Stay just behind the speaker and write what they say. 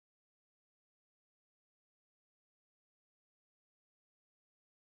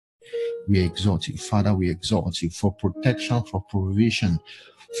We exalt you. Father, we exalt you for protection, for provision,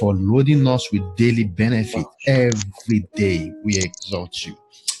 for loading us with daily benefit every day. We exalt you.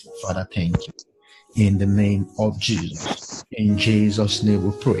 Father, thank you. In the name of Jesus. In Jesus' name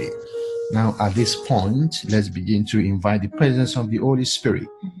we pray. Now, at this point, let's begin to invite the presence of the Holy Spirit.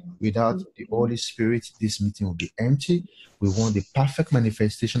 Without the Holy Spirit, this meeting will be empty. We want the perfect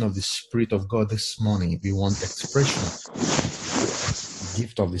manifestation of the Spirit of God this morning. We want expression, the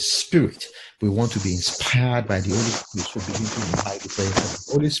gift of the Spirit. We want to be inspired by the Holy Spirit. So begin to invite the presence of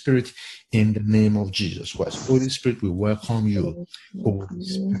the Holy Spirit in the name of Jesus Christ. Holy Spirit, we welcome you. Holy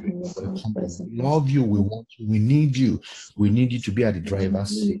Spirit, we welcome you. We love you. We want you. We need you. We need you to be at the driver's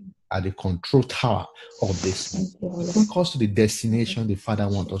seat, at the control tower of this. Take us to the destination the Father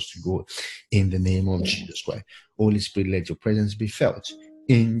wants us to go in the name of Jesus Christ. Holy Spirit, let your presence be felt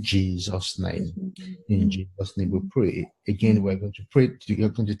in Jesus' name. In Jesus' name we pray. Again, we're going to pray. We're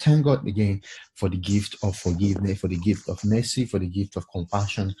going to thank God again for the gift of forgiveness, for the gift of mercy, for the gift of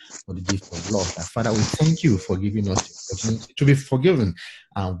compassion, for the gift of love. And Father, we thank you for giving us the opportunity to be forgiven.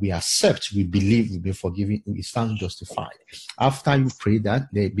 And we accept, we believe we'll be forgiven, we stand justified. After you pray that,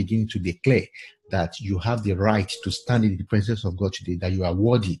 they begin to declare that you have the right to stand in the presence of God today, that you are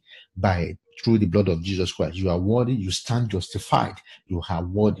worthy through the blood of Jesus Christ. You are worthy, you stand justified, you are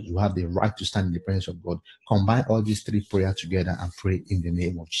worthy, you have the right to stand in the presence of God. Combine all these three prayers together and pray in the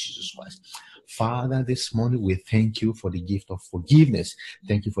name of Jesus Christ. Father, this morning we thank you for the gift of forgiveness.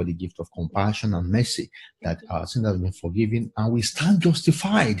 Thank you for the gift of compassion and mercy, that our sins have been forgiven and we stand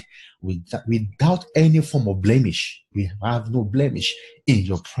justified without any form of blemish. We have no blemish in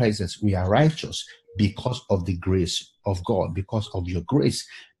your presence. We are righteous because of the grace of God, because of your grace,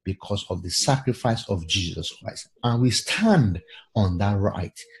 because of the sacrifice of Jesus Christ. And we stand on that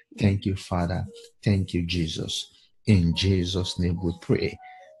right. Thank you, Father. Thank you, Jesus. In Jesus' name we pray.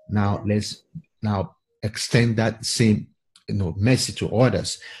 Now let's extend that same mercy to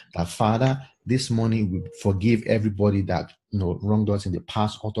others. That Father, this morning we forgive everybody that wronged us in the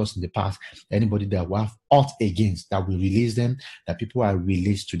past, hurt us in the past, anybody that we have ought against, that we release them, that people are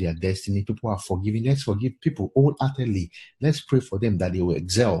released to their destiny, people are forgiven. Let's forgive people wholeheartedly. Let's pray for them that they will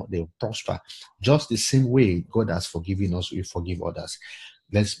excel, they will prosper. Just the same way God has forgiven us, we forgive others.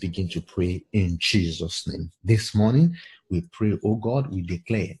 Let's begin to pray in Jesus' name. This morning, we pray, oh God, we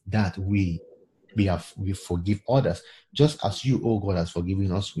declare that we forgive others. Just as you, oh God, has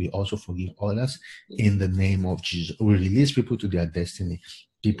forgiven us, we also forgive others in the name of Jesus. We release people to their destiny.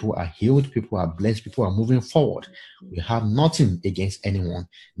 People are healed, people are blessed, people are moving forward. We have nothing against anyone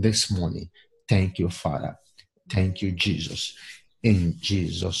this morning. Thank you, Father. Thank you, Jesus. In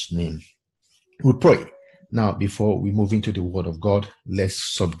Jesus' name, we pray. Now, before we move into the word of God, let's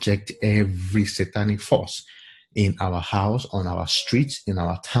subject every satanic force in our house, on our streets, in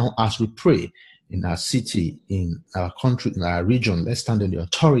our town, as we pray, in our city, in our country, in our region. Let's stand in the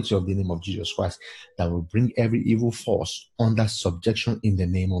authority of the name of Jesus Christ, that will bring every evil force under subjection in the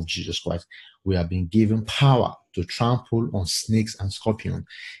name of Jesus Christ. We have been given power to trample on snakes and scorpions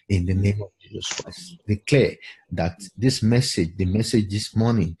in the name of Jesus Christ. Declare that this message, the message this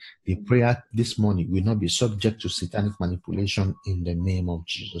morning, the prayer this morning will not be subject to satanic manipulation in the name of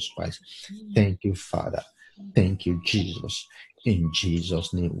Jesus Christ. Thank you, Father. Thank you, Jesus. In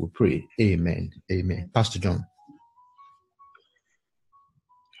Jesus' name we pray. Amen. Amen. Pastor John.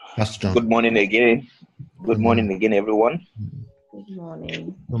 Pastor John. Good morning again. Good morning again, everyone. Good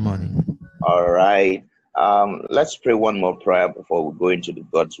morning. Good morning. All right. Let's pray one more prayer before we go into the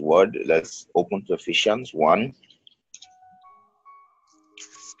God's word. Let's open to Ephesians 1.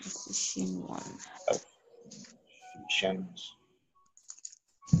 Ephesians 1.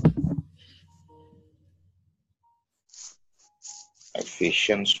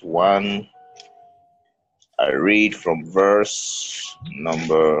 Ephesians 1. I read from verse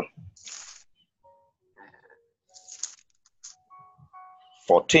number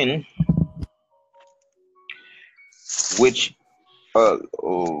 14, which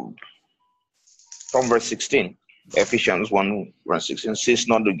from verse 16. Ephesians 1 verse 16, cease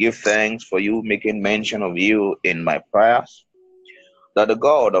not to give thanks for you, making mention of you in my prayers, that the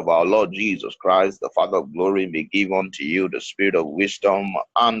God of our Lord Jesus Christ, the Father of glory, may give unto you the spirit of wisdom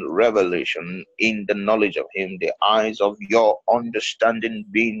and revelation in the knowledge of him, the eyes of your understanding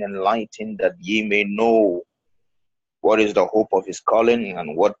being enlightened, that ye may know what is the hope of his calling,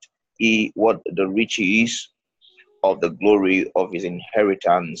 and what the riches of the glory of his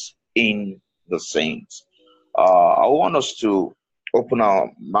inheritance in the saints. I want us to open our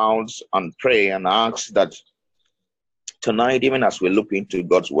mouths and pray and ask that tonight, even as we look into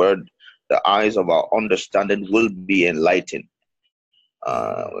God's word, the eyes of our understanding will be enlightened.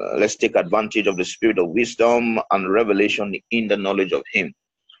 Let's take advantage of the spirit of wisdom and revelation in the knowledge of Him.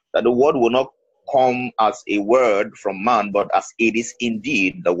 That the word will not come as a word from man, but as it is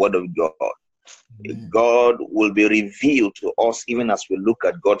indeed the word of God. God will be revealed to us even as we look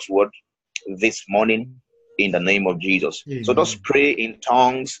at God's word this morning in the name of Jesus. Amen. So just pray in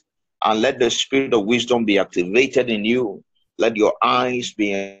tongues and let the spirit of wisdom be activated in you. Let your eyes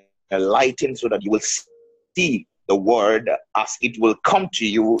be enlightened so that you will see the word as it will come to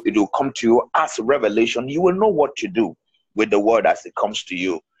you. It will come to you as revelation. You will know what to do with the word as it comes to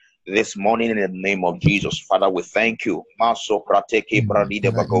you this morning in the name of Jesus. Father, we thank you. Maso prateke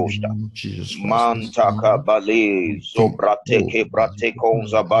bradide bagosta. Mantaka bale zobrateke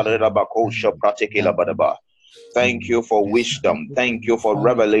bratekonza balera bakosha prateke labadaba. Thank you for wisdom. Thank you for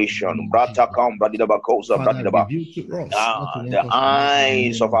revelation. Bratakam bradida bakosa bradidaba. The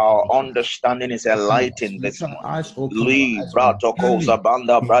eyes of our understanding is enlightened this morning. Li bratokosa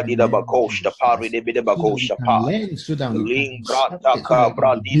banda bradida bakosta pari de bide bakosta pa. Ling brataka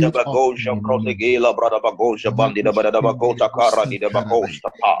bradida bagoja protegela brada bagoja bandida bada bakota kara dida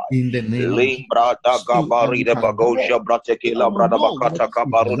bakosta pa. Ling brataka barida bagoja bratekela brada bakata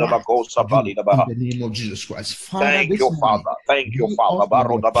kabaruda bakosa balida ba. In the name of Jesus Christ. Thank you, Father. Thank you, Father.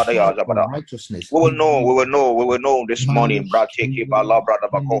 Baruda badaya zabada. We will know this morning. Brateke bala brada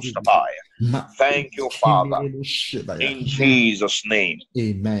bakosta pa. Thank you, Father. In Jesus' name.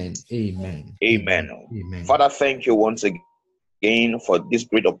 Amen. Amen. Father, thank you once again for this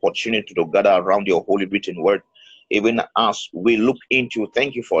great opportunity to gather around your holy written word. Even as we look into,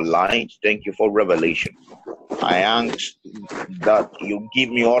 thank you for light, thank you for revelation. I ask that you give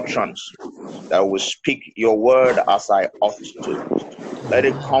me utterance, that I will speak your word as I ought to. Let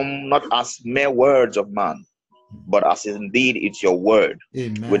it come not as mere words of man, but as indeed it's your word.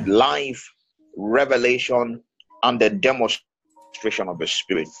 Amen. With life, revelation, and the demonstration of the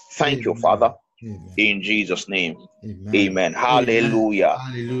Spirit. Thank you, Father. Amen. In Jesus' name. Amen. Amen. Hallelujah.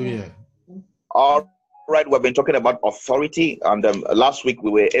 Hallelujah. All right, we've been talking about authority, and last week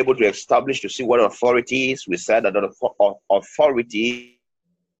we were able to establish to see what authority is. We said that authority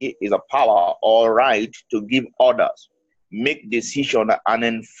is a power or right to give orders, make decision, and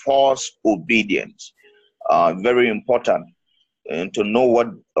enforce obedience. Very important to know what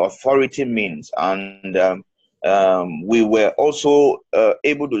authority means. And we were also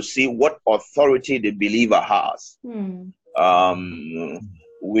able to see what authority the believer has.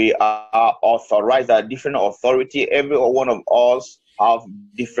 We are authorized at different authority. Every one of us have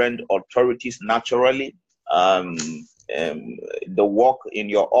different authorities naturally. The work in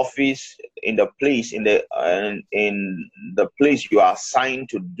your office, in the place, in the place you are assigned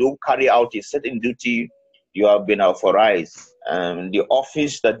to do, carry out a certain duty, you have been authorized. The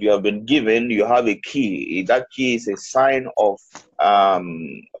office that you have been given, you have a key. That key is a sign of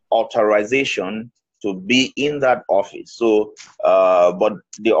authorization to be in that office. So, but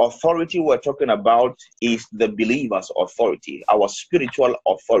the authority we're talking about is the believer's authority, our spiritual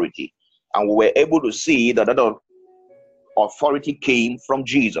authority. And we were able to see that that authority came from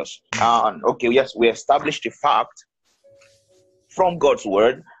Jesus. And okay, yes, we established the fact from God's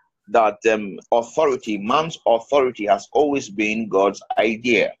word that authority, man's authority, has always been God's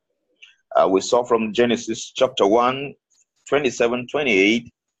idea. We saw from Genesis chapter 1, 27,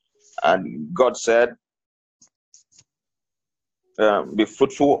 28, and God said, be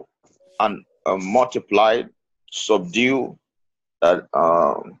fruitful and multiply, subdue, that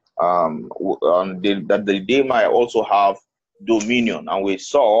that they might also have dominion. And we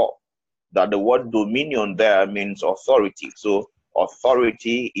saw that the word dominion there means authority. So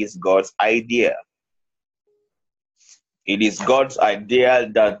authority is God's idea. It is God's idea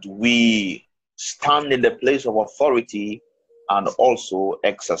that we stand in the place of authority and also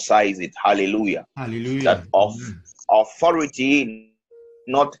exercise it. Hallelujah. Hallelujah. That of authority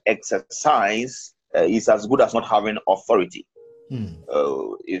not exercise is as good as not having authority.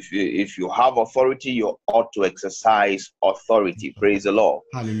 If you have authority, you ought to exercise authority. Praise the Lord.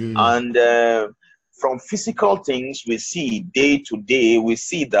 Hallelujah. And from physical things we see day to day, we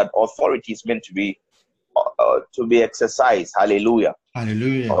see that authority is meant to be exercised. Hallelujah.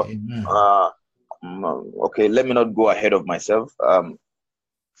 Hallelujah. Amen. Okay, let me not go ahead of myself.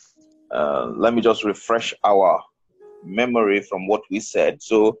 Let me just refresh our memory from what we said.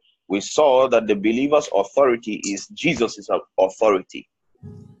 So we saw that the believer's authority is Jesus' authority.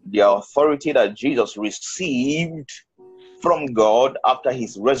 The authority that Jesus received from God after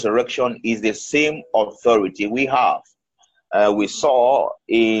his resurrection is the same authority we have. We saw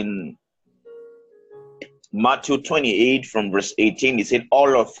in Matthew 28 from verse 18, he said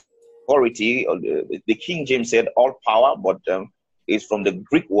all authority, the King James said all power, but is from the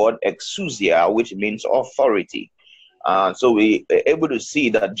Greek word exousia, which means authority. So we are able to see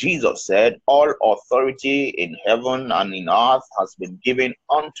that Jesus said, all authority in heaven and in earth has been given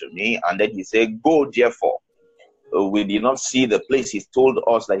unto me. And then he said, go therefore. We did not see the place he told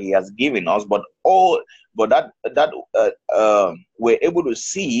us that he has given us, but we're able to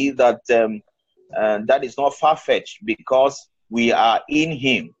see that that is not far-fetched, because we are in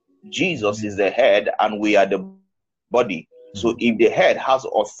him. Jesus is the head and we are the body. So if the head has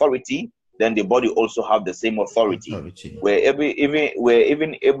authority, then the body also have the same authority. We're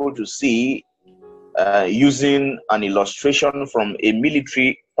even able to see, using an illustration from a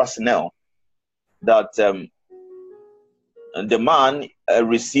military personnel, that the man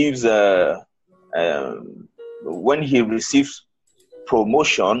receives when he receives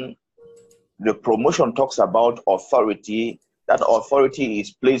promotion, the promotion talks about authority. That authority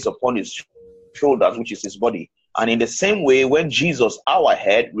is placed upon his shoulders, which is his body. And in the same way, when Jesus, our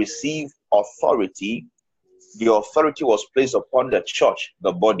head, received authority, the authority was placed upon the church,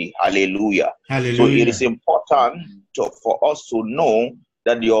 the body. Hallelujah. Hallelujah. So it is important for us to know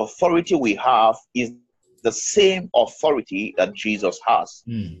that the authority we have is the same authority that Jesus has.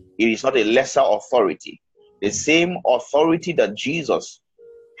 It is not a lesser authority. The same authority that Jesus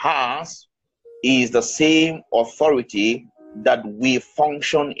has is the same authority that we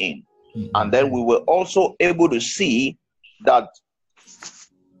function in. And then we were also able to see that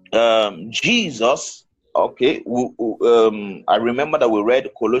Jesus, okay, I remember that we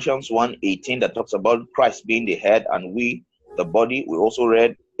read Colossians 1:18 that talks about Christ being the head and we the body. We also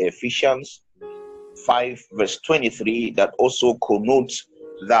read Ephesians 5:23 that also connotes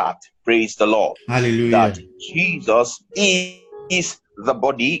that. Praise the Lord. Hallelujah. That Jesus is the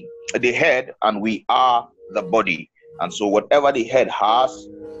body, the head, and we are the body. And so whatever the head has,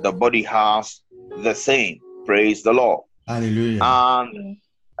 the body has the same. Praise the Lord. Hallelujah. And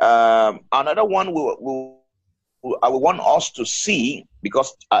another one I want us to see,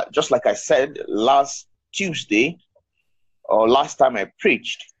 because just like I said last Tuesday, or last time I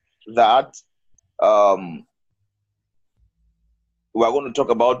preached, that we're going to talk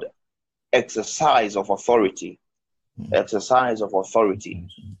about exercise of authority. Exercise of authority.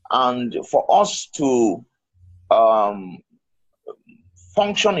 And for us to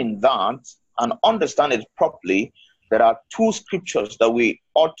function in that and understand it properly, there are two scriptures that we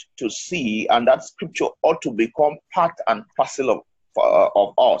ought to see, and that scripture ought to become part and parcel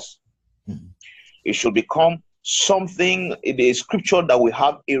of us. It should become something, it is scripture that we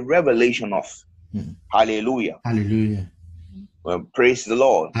have a revelation of. Hallelujah. Hallelujah. Praise the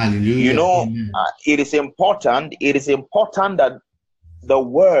Lord. Hallelujah. You know, it is important that the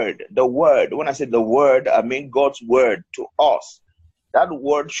word, when I say the word, I mean God's word to us. That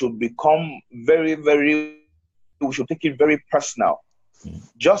word should become very, very, we should take it very personal.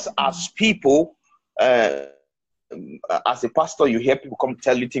 Just as people, as a pastor, you hear people come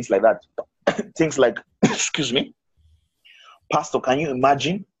tell you things like that. Things like, excuse me, Pastor, can you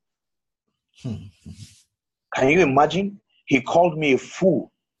imagine? Can you imagine? He called me a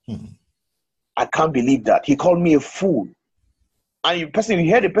fool. I can't believe that. He called me a fool. And you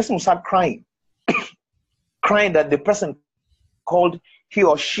hear the person will start crying. Crying that the person called he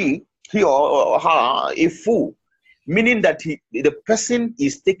or her a fool. Meaning that the person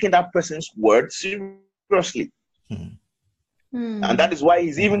is taking that person's word seriously. And that is why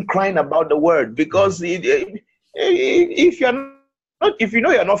he's even crying about the word. Because if you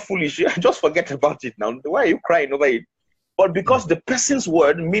know you're not foolish, just forget about it now. Why are you crying over it? But because the person's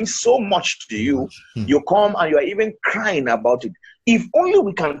word means so much to you, you come and you are even crying about it. If only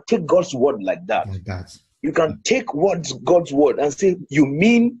we can take God's word like that. You can take God's word and say, you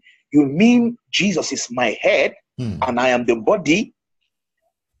mean Jesus is my head and I am the body?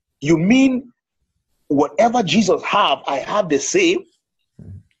 You mean whatever Jesus have, I have the same?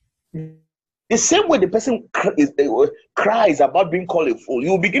 The same way the person cries about being called a fool,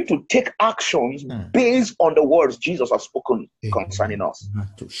 you will begin to take actions based on the words Jesus has spoken concerning us.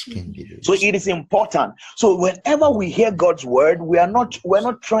 So it is important. So whenever we hear God's word, we're not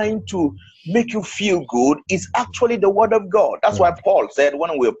trying to make you feel good. It's actually the word of God. That's why Paul said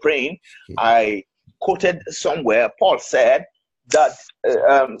when we were praying, I quoted somewhere, Paul said that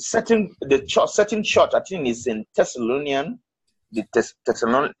certain church, I think it's in Thessalonian, the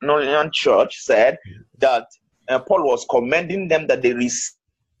Thessalonian church said that Paul was commending them that they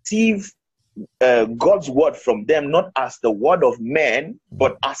receive God's word from them, not as the word of men,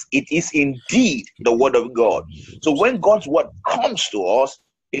 but as it is indeed the word of God. So when God's word comes to us,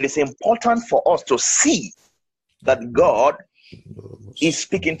 it is important for us to see that God is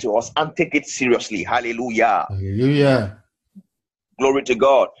speaking to us and take it seriously. Hallelujah. Hallelujah. Glory to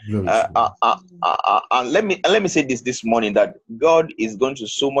God. Glory to God. And let me say this morning, that God is going to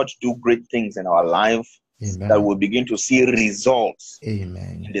so much do great things in our life, Amen. that we'll begin to see results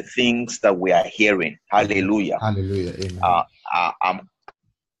Amen. in the things that we are hearing. Hallelujah. Hallelujah. Amen.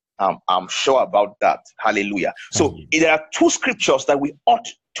 I'm sure about that. Hallelujah. So Hallelujah. there are two scriptures that we ought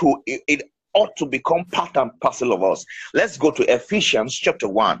to, it ought to become part and parcel of us. Let's go to Ephesians chapter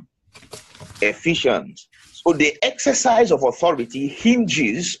 1. Ephesians. So the exercise of authority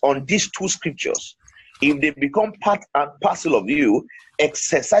hinges on these two scriptures. If they become part and parcel of you,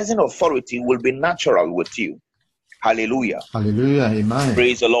 exercising authority will be natural with you. Hallelujah. Hallelujah. Amen.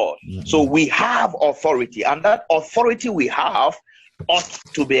 Praise the Lord. Mhm. So we have authority, and that authority we have ought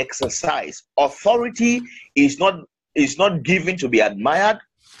to be exercised. Authority is not given to be admired.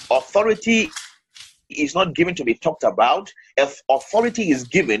 Authority is not given to be talked about. If authority is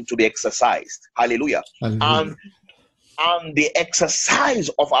given to be exercised. Hallelujah. Hallelujah. And the exercise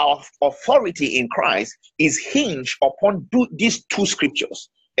of our authority in Christ is hinged upon these two scriptures.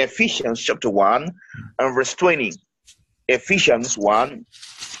 Ephesians chapter 1 and verse 20. Ephesians 1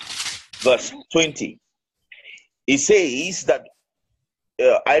 verse 20. It says that,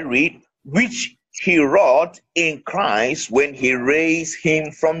 I read, which he wrought in Christ when he raised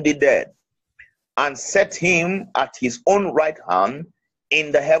him from the dead and set him at his own right hand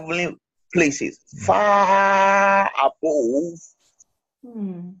in the heavenly places, far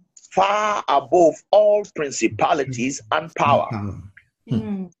above all principalities and power,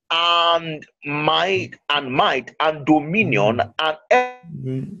 and might and dominion, and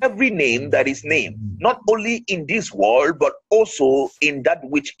every name that is named, not only in this world but also in that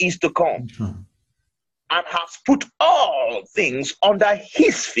which is to come, and has put all things under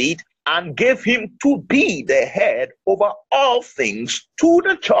his feet, and gave him to be the head over all things to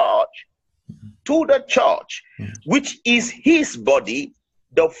the church, which is his body,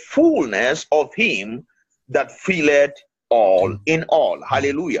 the fullness of him that filleth all in all.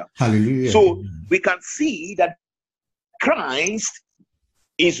 Hallelujah. Hallelujah. So we can see that Christ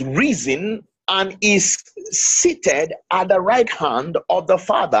is risen and is seated at the right hand of the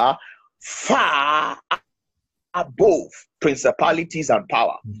Father, far above principalities and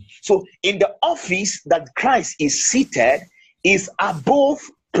power. So in the office that Christ is seated is above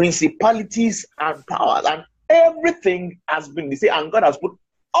principalities and power, and everything has been said, and God has put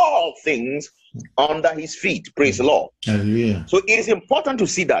all things under his feet. Praise the Lord. Hallelujah. So it is important to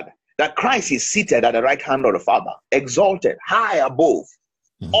see that Christ is seated at the right hand of the Father, exalted high above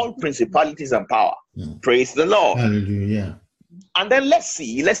all principalities and power. Praise the Lord. Hallelujah. And then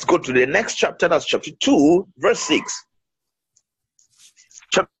let's go to the next chapter. That's chapter 2 verse 6.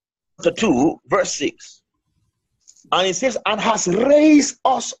 Chapter 2 verse 6. And it says, and has raised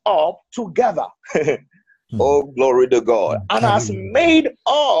us up together. Oh, glory to God. And has made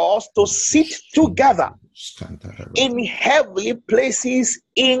us to sit together in heavenly places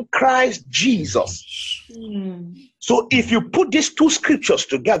in Christ Jesus. So if you put these two scriptures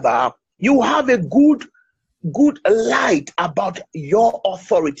together, you have a good light about your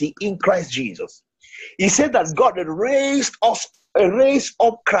authority in Christ Jesus. He said that God raised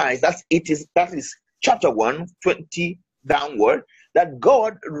up Christ. That is chapter 1, 20 downward. That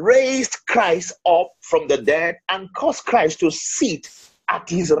God raised Christ up from the dead and caused Christ to sit at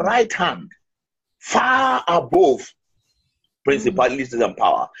his right hand, far above principalities and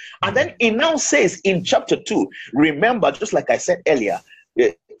power. And then it now says in chapter 2, remember, just like I said earlier,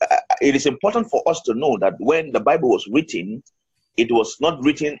 it is important for us to know that when the Bible was written, it was not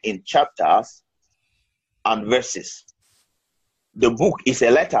written in chapters and verses. The book is a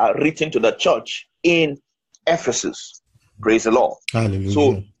letter written to the church in Ephesus. Praise the Lord. Hallelujah.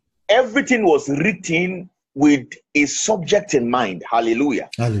 So everything was written with a subject in mind. Hallelujah.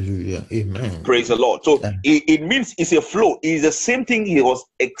 Hallelujah. Amen. Praise the Lord. So it means it's a flow. It's the same thing he was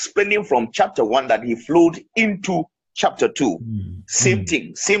explaining from chapter 1 that he flowed into chapter 2. Same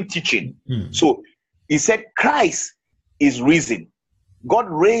thing, same teaching. So he said Christ is risen. God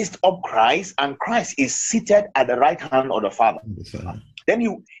raised up Christ, and Christ is seated at the right hand of the Father.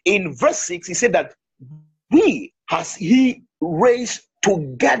 Then in verse 6, he said that he raised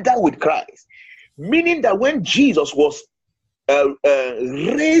together with Christ. Meaning that when Jesus was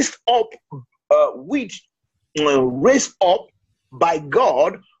raised up by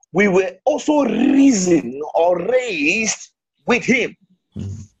God, we were also risen or raised with him.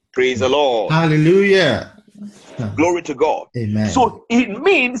 Praise the Lord. Hallelujah. Glory to God. Amen. So it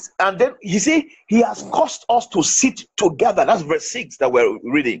means, and then he said, he has caused us to sit together. That's verse 6 that we're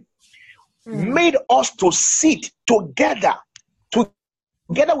reading. Made us to sit together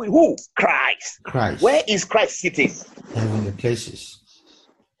together with who? Christ. Christ. Where is Christ sitting? Heavenly places.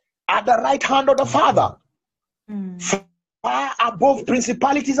 At the right hand of the Father. Far above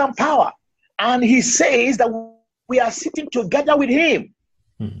principalities and power. And he says that we are sitting together with him.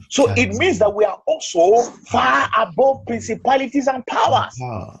 So it means that we are also far above principalities and powers.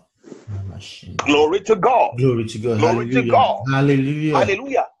 Glory to God. Glory to God. Glory to God. Hallelujah.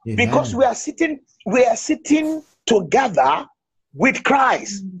 Hallelujah. Amen. Because we are sitting together with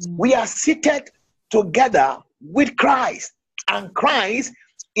Christ. We are seated together with Christ. And Christ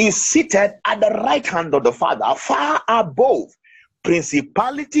is seated at the right hand of the Father, far above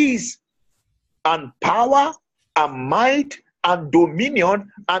principalities and power and might and dominion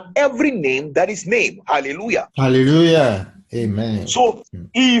and every name that is named. Hallelujah. Hallelujah. Amen. So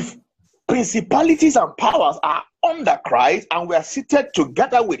if principalities and powers are under Christ and we are seated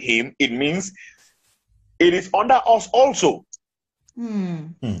together with him, it means it is under us also.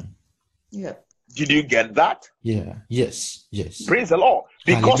 Yeah. Did you get that? Yeah. Yes. Yes. Praise the Lord.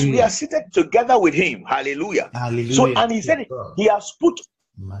 Because Hallelujah. we are seated together with him. Hallelujah. Hallelujah. So, and he said he has put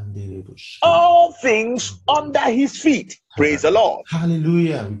all things under his feet. Praise the Lord.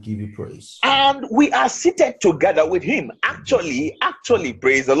 Hallelujah. We give you praise. And we are seated together with him. Actually,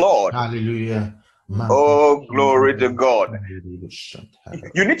 praise the Lord. Hallelujah. Oh, glory to God.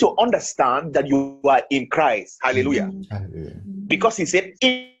 You need to understand that you are in Christ. Hallelujah. Hallelujah. Because he said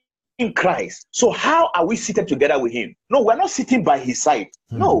in Christ. So how are we seated together with him? No, we're not sitting by his side.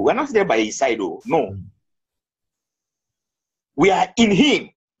 No, we're not sitting by his side. Oh, no. We are in him.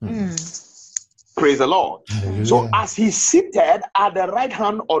 Praise the Lord. Hallelujah. So as he's seated at the right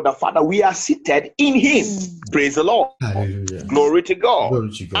hand of the Father, we are seated in him. Praise the Lord. Hallelujah. Glory to God.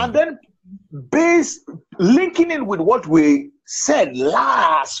 Glory to God. And then linking in with what we said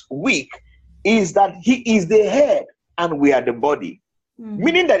last week is that he is the head and we are the body.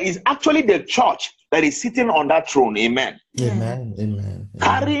 Meaning that it's actually the church that is sitting on that throne. Amen. Amen. Amen.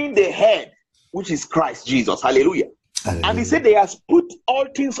 Carrying the head, which is Christ Jesus. Hallelujah. Hallelujah. And he said they has put all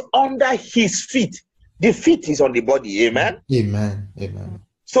things under his feet. The feet is on the body. Amen. Amen. Amen.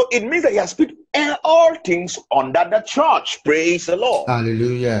 So it means that he has put all things under the church. Praise the Lord.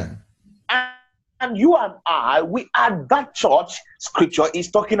 Hallelujah. And you and I, we are that church scripture is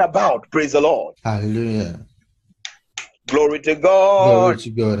talking about. Praise the Lord. Hallelujah. Glory to God. Glory to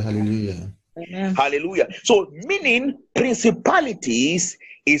God. Hallelujah. Amen. Hallelujah. So meaning principalities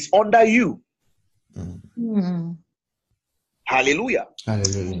is under you. Hallelujah.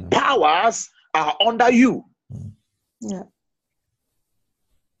 Hallelujah. Powers are under you. Yeah.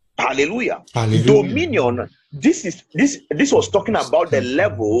 Hallelujah. Hallelujah. Dominion. This was talking about the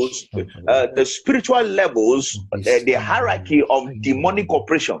levels, the spiritual levels, the hierarchy of demonic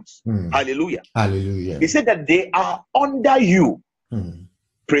operations. Hallelujah. Hallelujah. He said that they are under you.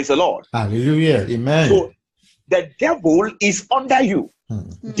 Praise the Lord. Hallelujah. Amen. So the devil is under you.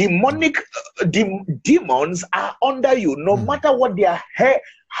 Demonic demons are under you, no matter what their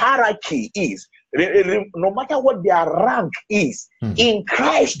hierarchy is, no matter what their rank is. In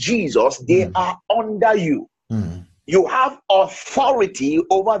Christ Jesus, they are under you. You have authority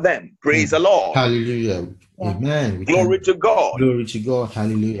over them. Praise the Lord. Hallelujah. Amen. Glory to God. Glory to God.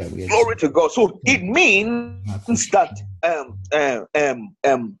 Hallelujah. Glory to God. So it means that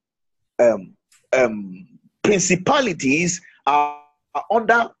principalities are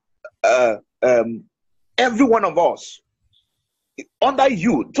under every one of us. Under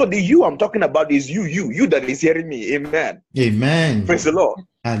you. So the you I'm talking about is you that is hearing me. Amen. Amen. Praise the Lord.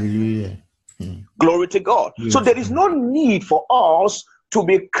 Hallelujah. Glory to God. So there is no need for us to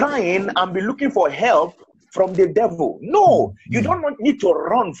be crying and be looking for help from the devil. No, you don't need to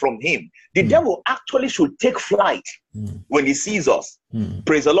run from him. The devil actually should take flight when he sees us.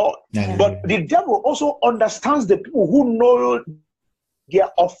 Praise the Lord. But the devil also understands the people who know their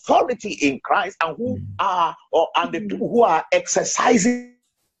authority in Christ and who are, and the people who are exercising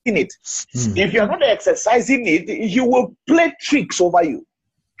it. If you are not exercising it, he will play tricks over you.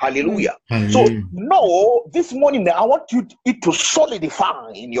 Hallelujah. So no, this morning I want it to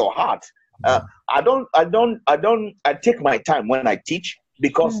solidify in your heart. I take my time when I teach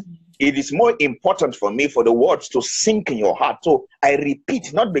because it is more important for me for the words to sink in your heart. So I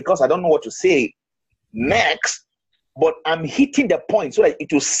repeat, not because I don't know what to say next, but I'm hitting the point so that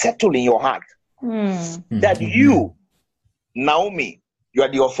it will settle in your heart. That you, Naomi, you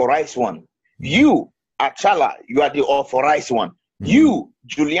are the authorized one. You, Achala, you are the authorized one. You,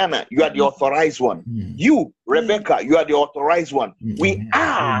 Juliana, you are the authorized one. You, Rebecca, you are the authorized one. We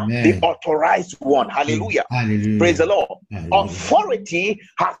are the authorized one. Hallelujah. Hallelujah. Praise the Lord. Hallelujah. Authority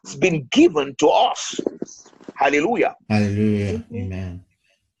has been given to us. Hallelujah. Hallelujah. Amen.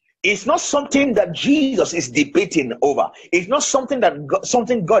 It's not something that Jesus is debating over. It's not something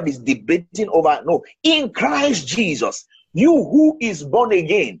that God is debating over. No, in Christ Jesus, you who is born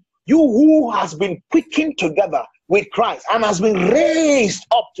again, you who has been quickened together with Christ and has been raised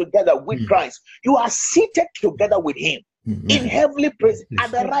up together with Christ, you are seated together with him in heavenly place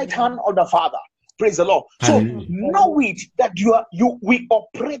at the right hand of the Father. Praise the Lord. So know it that we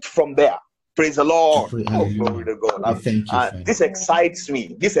operate from there. Praise the Lord. Oh, glory to God. This excites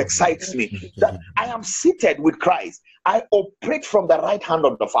me. This excites me that I am seated with Christ. I operate from the right hand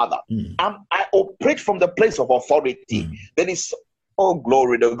of the Father. I operate from the place of authority. That is, oh,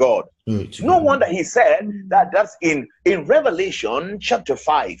 glory to God. No wonder he said that's in Revelation chapter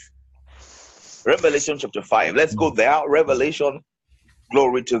 5. Revelation chapter 5. Let's go there. Revelation.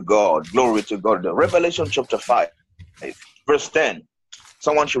 Glory to God. Glory to God. Revelation chapter 5, verse 10.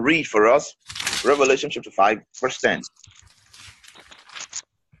 Someone should read for us. Revelation chapter 5, verse 10.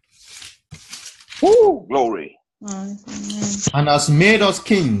 Woo, glory. And has made us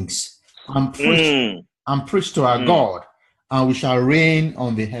kings and priests to our God, and we shall reign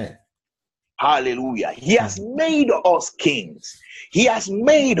on the earth. Hallelujah. He has made us kings. He has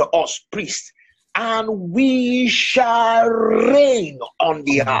made us priests, and we shall reign on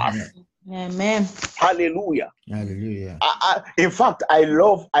the earth. Amen. Hallelujah. Hallelujah. In fact, I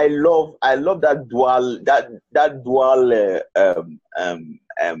love that dual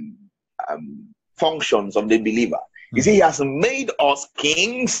functions of the believer. You see, he has made us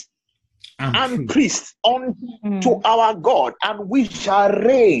kings and priests unto our God, and we shall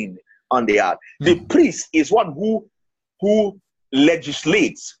reign on the earth. The priest is one who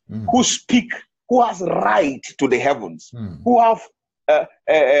legislates, who speak, who has right to the heavens, who have a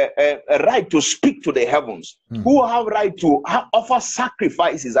right to speak to the heavens, who have right to offer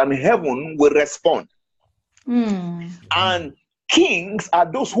sacrifices, and heaven will respond. And kings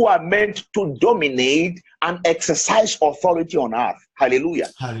are those who are meant to dominate and exercise authority on earth. Hallelujah.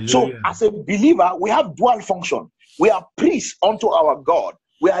 Hallelujah. So as a believer, we have dual function. We are priests unto our God.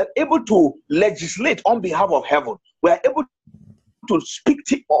 We are able to legislate on behalf of heaven. We are able to speak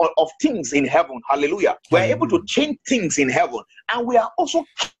of things in heaven. Hallelujah. We are able to change things in heaven. And we are also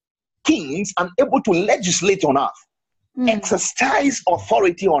kings and able to legislate on earth, exercise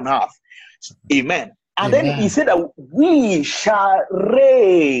authority on earth. Amen. And then he said that we shall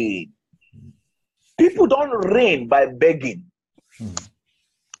reign. People don't reign by begging.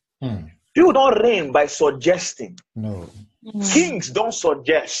 People don't reign by suggesting. No. Kings don't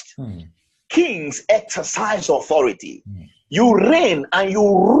suggest. Kings exercise authority. You reign and you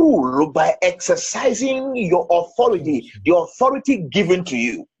rule by exercising your authority, the authority given to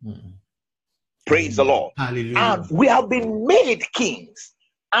you. Praise the Lord. Hallelujah. And we have been made kings.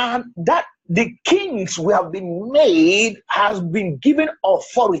 And that the kings we have been made has been given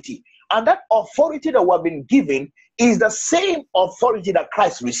authority. And that authority that we have been given is the same authority that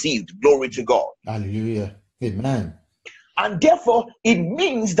Christ received. Glory to God. Hallelujah. Amen. And therefore, it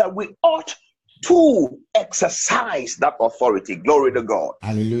means that we ought to exercise that authority. Glory to God.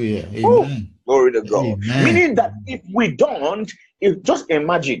 Hallelujah. Amen. Ooh, glory to God. Amen. Meaning that if we don't, just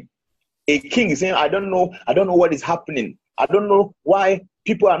imagine a king is saying, I don't know what is happening. I don't know why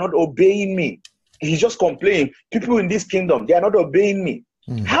people are not obeying me. He's just complaining. People in this kingdom, they are not obeying me.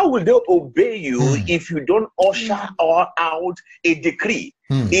 How will they obey you if you don't usher out a decree?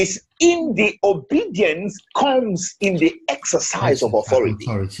 It's in the obedience comes in the exercise of authority.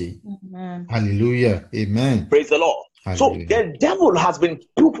 Hallelujah. Amen. Praise the Lord. Hallelujah. So the devil has been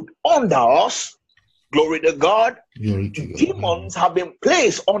put under us. Glory to God. Glory to God. Demons have been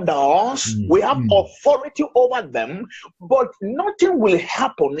placed under us. We have authority over them, but nothing will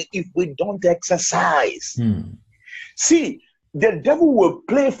happen if we don't exercise. See, the devil will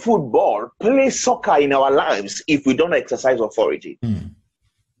play football, play soccer in our lives if we don't exercise authority.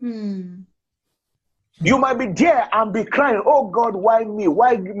 You might be there and be crying, oh God, why me?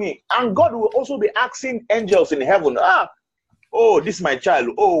 Why me? And God will also be asking angels in heaven, oh, this is my child.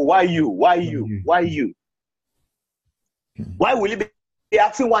 Oh, why you? Why you? Why you? Why will he be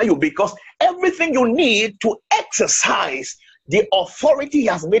asking why you? Because everything you need to exercise the authority he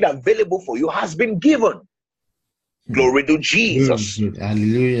has made available for you has been given. Glory to Jesus.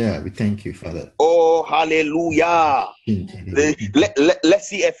 Hallelujah. We thank you, Father. Oh, hallelujah. Let's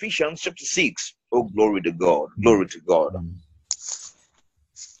see Ephesians chapter 6. Oh, glory to God. Glory to God.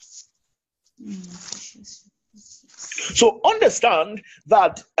 So understand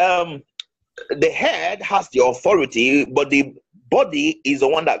that the head has the authority, but the body is the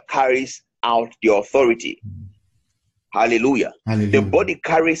one that carries out the authority. Hallelujah. Hallelujah. The body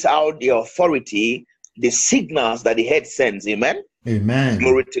carries out the authority the signals that the head sends. Amen. Amen.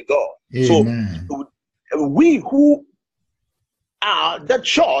 Glory to God. Amen. So we who are the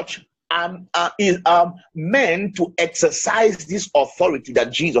church is meant to exercise this authority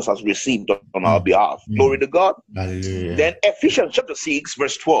that Jesus has received on our behalf. Glory to God. Hallelujah. Then Ephesians chapter 6,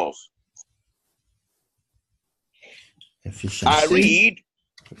 verse 12. I read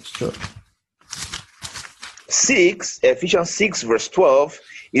Ephesians 6, verse 12.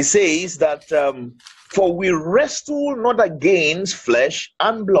 It says that for we wrestle not against flesh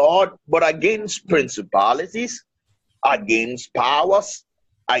and blood, but against principalities, against powers,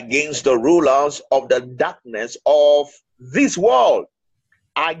 against the rulers of the darkness of this world,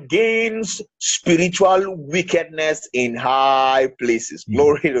 against spiritual wickedness in high places.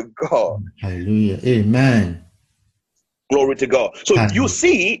 Glory to God. Hallelujah. Amen. Glory to God. So you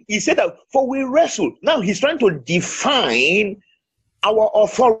see, he said that for we wrestle. Now he's trying to define our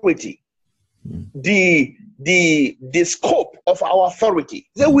authority, the scope of our authority.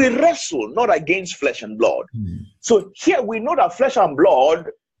 So we wrestle not against flesh and blood. So here we know that flesh and blood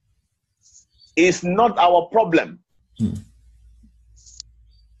is not our problem.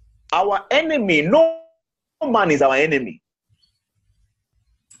 Our enemy, no man is our enemy.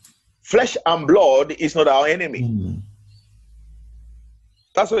 Flesh and blood is not our enemy.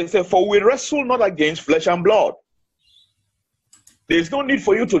 That's what he said. For we wrestle not against flesh and blood. There is no need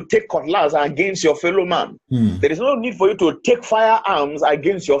for you to take cutlass against your fellow man. There is no need for you to take firearms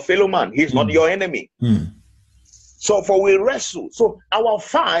against your fellow man. He's not your enemy. So for we wrestle. So our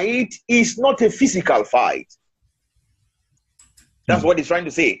fight is not a physical fight. That's what he's trying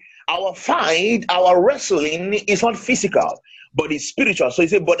to say. Our fight, our wrestling is not physical, but it's spiritual. So he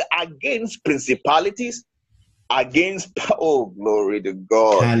said, but against principalities, against, oh, glory to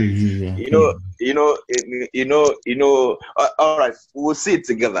God. Hallelujah. All right, we'll see it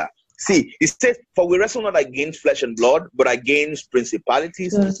together. See, it says, for we wrestle not against flesh and blood, but against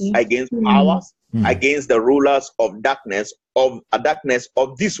principalities, against powers, against the rulers of darkness of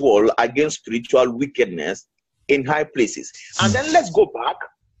this world, against spiritual wickedness in high places. And then let's go back,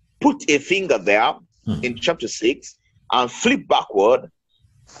 put a finger there in chapter 6 and flip backward,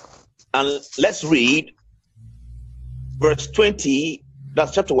 and let's read verse 20,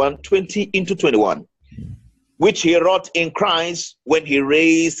 that's chapter 1, 20 into 21, which he wrought in Christ when he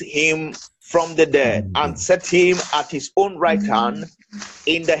raised him from the dead and set him at his own right hand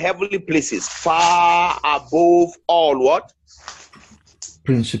in the heavenly places, far above all what?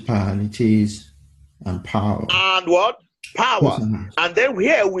 Principalities and power. And what? Power. And then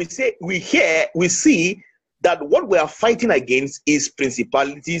here we see that what we are fighting against is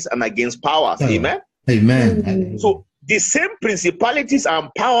principalities and against powers. Amen. Amen. So the same principalities and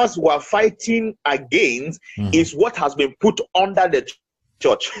powers we are fighting against is what has been put under the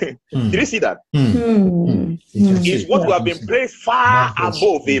church. Did you see that? Is what we have been placed far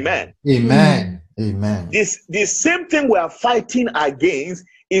above. Amen. Amen. Amen. The same thing we are fighting against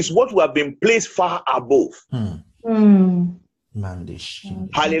is what we have been placed far above.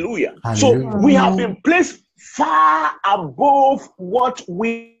 Hallelujah. So we have been placed far above what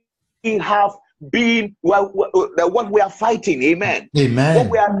we have been, what we are fighting. Amen. Amen. What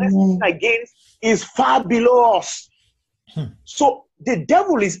we are wrestling against is far below us. So the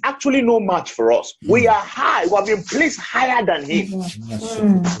devil is actually no match for us. We are high. We have been placed higher than him.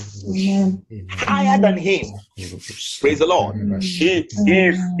 Higher than him. Praise the Lord.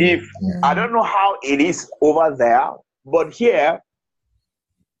 If I don't know how it is over there, but here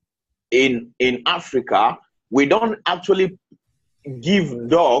in Africa, we don't actually give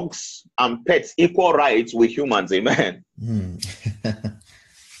dogs and pets equal rights with humans. Amen.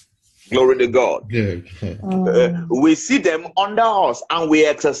 Glory to God. We see them under us and we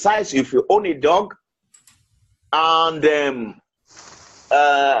exercise. If you own a dog and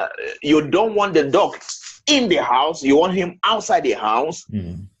you don't want the dog in the house, you want him outside the house,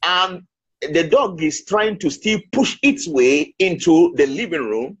 and the dog is trying to still push its way into the living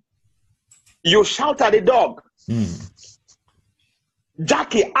room, you shout at the dog,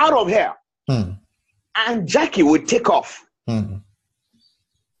 Jackie, out of here. And Jackie will take off.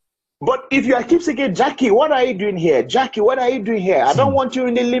 But if you keep saying, Jackie, what are you doing here? Jackie, what are you doing here? I don't want you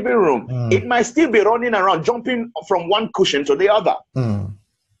in the living room. It might still be running around, jumping from one cushion to the other.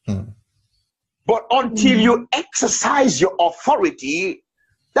 But until you exercise your authority,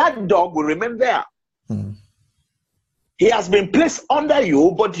 that dog will remain there. He has been placed under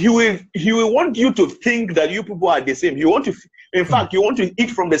you, but he will want you to think that you people are the same. You want to, in fact, you want to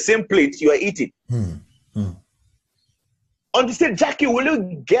eat from the same plate you are eating. And you say, Jackie, will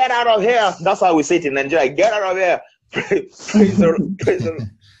you get out of here? That's how we say it in Nigeria. Get out of here. Praise the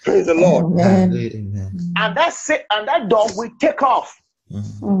Praise the Lord. Amen. And that's it. And that dog will take off.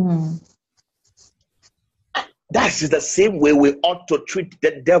 That is the same way we ought to treat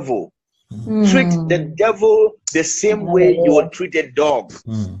the devil. Treat the devil the same way you would treat a dog.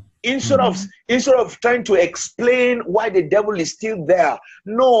 Instead of trying to explain why the devil is still there.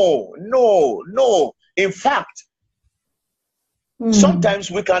 No. In fact,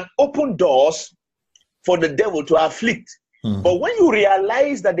 sometimes we can open doors for the devil to afflict. But when you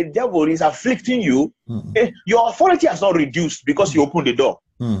realize that the devil is afflicting you, your authority has not reduced because you opened the door.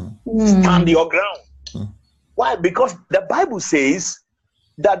 Stand your ground. Why? Because the Bible says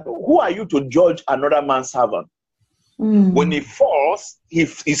that who are you to judge another man's servant? When he falls, he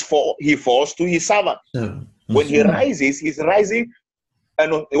falls to his servant. When he rises, he's rising.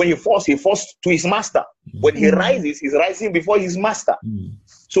 And when he falls to his master. When he rises, he's rising before his master.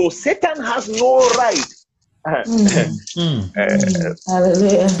 So Satan has no right.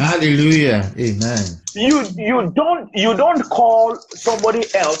 Hallelujah. Amen. You don't call somebody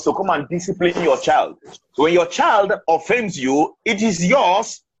else to come and discipline your child. When your child offends you, it is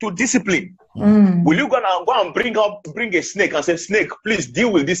yours to discipline. Will you go and bring a snake and say, snake, please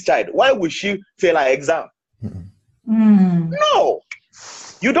deal with this child? Why will she fail her exam? No.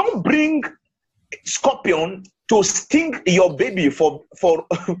 You don't bring scorpion to sting your baby for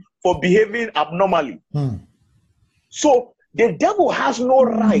behaving abnormally. So the devil has no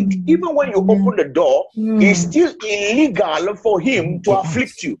right. Even when you open the door, it's still illegal for him to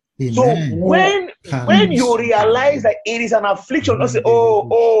afflict you. Amen. So when you realize that it is an affliction, don't say, I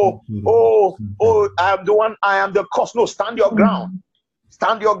am the one, I am the cause. No, stand your ground.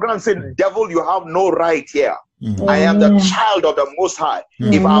 Stand your ground. Say, devil, you have no right here. I am the child of the Most High.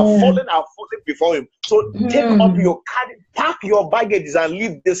 If I have fallen, I have fallen before him. So take up your carry, pack your baggages and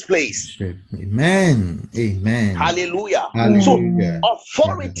leave this place. Amen. Amen. Hallelujah. So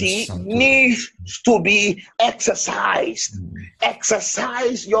authority needs to be exercised.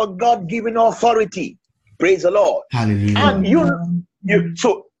 Exercise your God-given authority. Praise the Lord. Hallelujah. And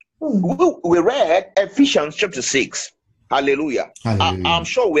so we read Ephesians chapter 6. Hallelujah. Hallelujah. I'm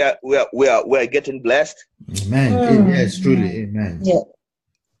sure we are getting blessed. Amen. Yes, truly. Amen. Yeah.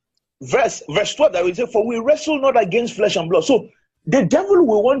 Verse 12 that we say, for we wrestle not against flesh and blood. So the devil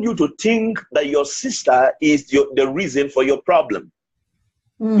will want you to think that your sister is the reason for your problem.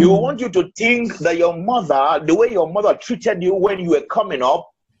 He will want you to think that your mother, the way your mother treated you when you were coming up,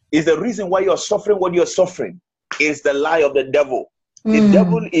 is the reason why you're suffering what you're suffering. Is the lie of the devil. The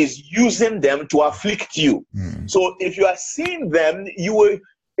devil is using them to afflict you. So if you are seeing them,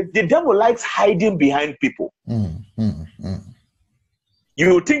 the devil likes hiding behind people.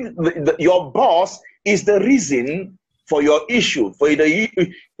 You think your boss is the reason for your issue,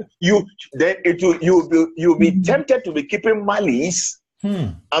 you'll be tempted to be keeping malice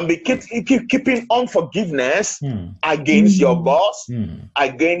and be keeping unforgiveness against your boss,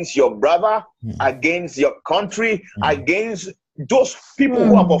 against your brother, against your country, against those people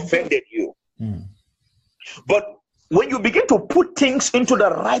who have offended you. But when you begin to put things into the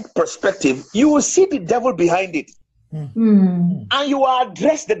right perspective, you will see the devil behind it. And you will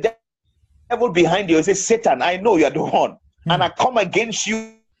address the devil behind you and say, Satan, I know you are the one. And I come against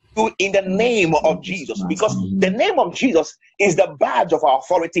you in the name of Jesus. Because the name of Jesus is the badge of our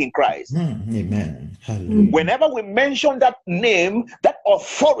authority in Christ. Amen. Hallelujah. Whenever we mention that name, that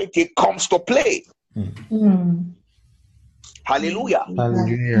authority comes to play. Hallelujah.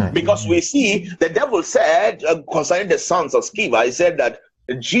 Hallelujah. Because we see the devil said concerning the sons of Sceva, he said that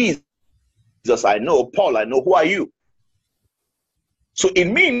Jesus, I know, Paul, I know, who are you? So it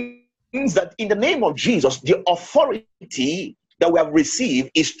means that in the name of Jesus, the authority that we have received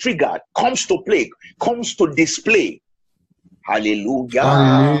is triggered, comes to play, comes to display. Hallelujah.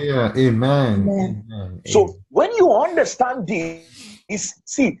 Hallelujah. Amen. Amen. So when you understand this,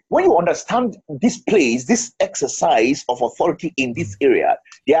 when you understand this place, this exercise of authority in this area,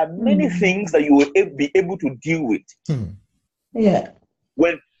 there are many things that you will be able to deal with. Yeah.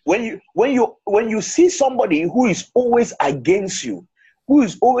 When you see somebody who is always against you, who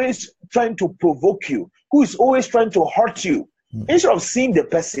is always trying to provoke you, who is always trying to hurt you, instead of seeing the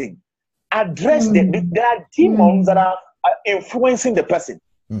person, address them. There are demons that are influencing the person.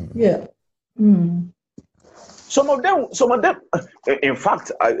 Yeah. Some of them, in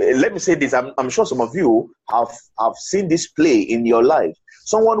fact, let me say this, I'm sure some of you have seen this play in your life.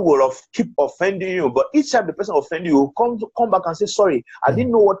 Someone will keep offending you, but each time the person offends you, come back and say, sorry, I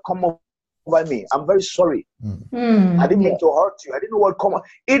didn't know what come over me. I'm very sorry. I didn't mean to hurt you. I didn't know what come over.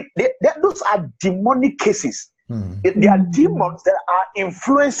 Those are demonic cases. They are demons that are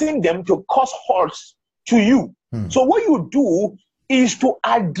influencing them to cause hurt to you. So what you do is to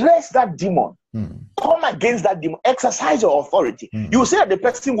address that demon. Come against that demon. Exercise your authority. You say that the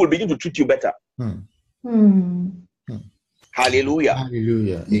person will begin to treat you better. Hallelujah.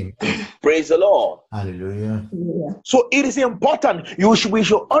 Hallelujah. Amen. Praise the Lord. Hallelujah. Yeah. So it is important. We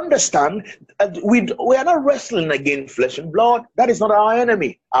should understand that we are not wrestling against flesh and blood. That is not our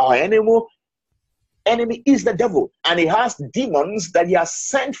enemy. Our enemy is the devil, and he has demons that he has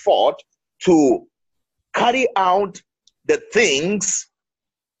sent forth to carry out the things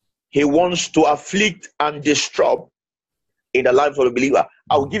he wants to afflict and disrupt in the life of the believer.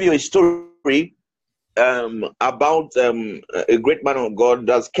 I will give you a story about a great man of God,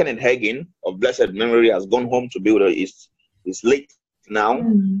 that's Kenneth Hagin of blessed memory, has gone home to be with her. He's late now.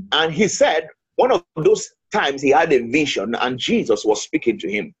 And he said one of those times he had a vision and Jesus was speaking to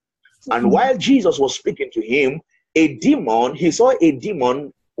him. And while Jesus was speaking to him, he saw a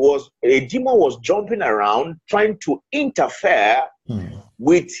demon was jumping around trying to interfere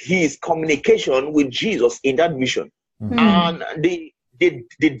with his communication with Jesus in that vision. And the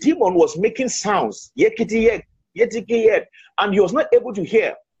demon was making sounds, and he was not able to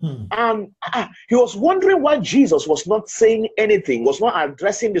hear. And he was wondering why Jesus was not saying anything, was not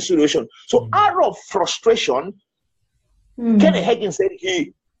addressing the situation. So out of frustration, Kenneth Hagin said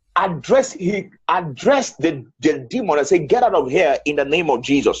he addressed the demon and said, "Get out of here in the name of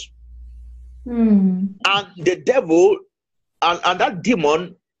Jesus." And the devil and that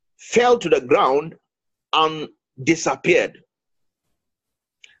demon fell to the ground and disappeared.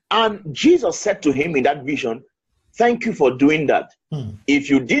 And Jesus said to him in that vision, "Thank you for doing that. If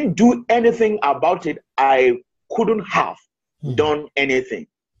you didn't do anything about it, I couldn't have done anything."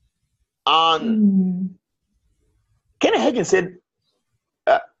 And Kenneth Hagin said,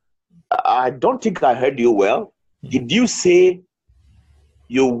 "I don't think I heard you well. Did you say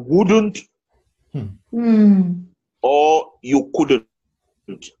you wouldn't or you couldn't?"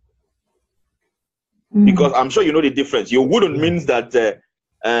 Because I'm sure you know the difference. You wouldn't means that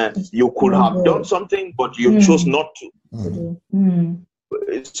you could have done something, but you chose not to.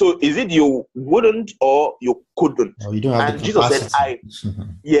 So is it you wouldn't or you couldn't? Oh, you don't have and the Jesus capacity. said,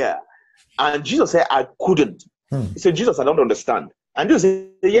 yeah. And Jesus said, "I couldn't." He said, "Jesus, I don't understand." And Jesus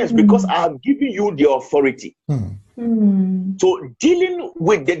said, "Yes, because I have given you the authority." So dealing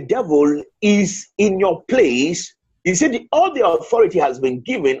with the devil is in your place. He said all the authority has been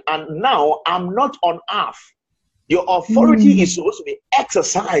given, and now I'm not on earth. Your authority is supposed to be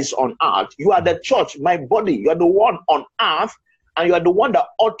exercised on earth. You are the church, my body. You are the one on earth, and you are the one that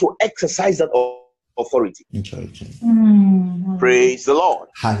ought to exercise that authority. Praise the Lord.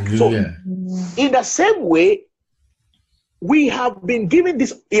 Hallelujah. So, in the same way, we have been given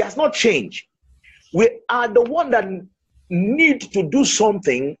this. It has not changed. We are the one that need to do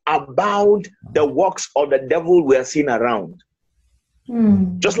something about the works of the devil we are seeing around.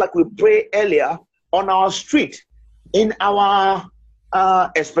 Just like we prayed earlier, on our street, in our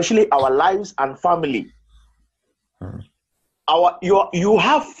especially our lives and family. You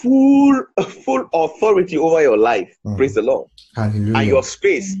have full authority over your life. Praise the Lord. Hallelujah. And your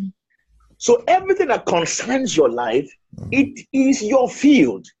space. So everything that concerns your life, it is your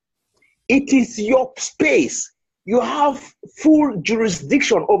field. It is your space. You have full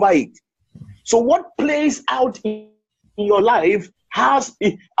jurisdiction over it. So what plays out in your life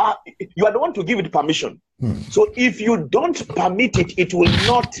you are the one to give it permission. So if you don't permit it, it will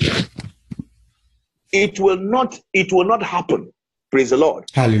not happen. Praise the Lord.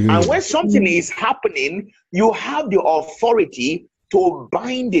 Hallelujah. And when something is happening, you have the authority to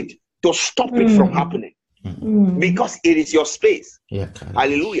bind it, to stop it from happening. Because it is your space.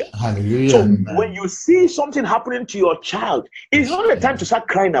 Hallelujah. Hallelujah. So when you see something happening to your child, it's not the time to start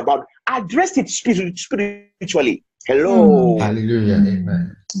crying about. Address it spiritually. Hello. Hallelujah.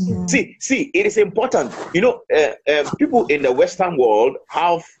 Amen. See, it is important. You know, people in the Western world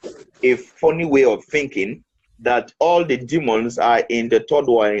have a funny way of thinking that all the demons are in the third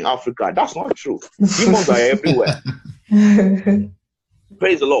world in Africa. That's not true. Demons are everywhere.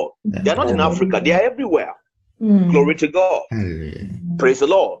 Praise the Lord. They're not in Africa. They are everywhere. Glory to God. Hallelujah. Praise the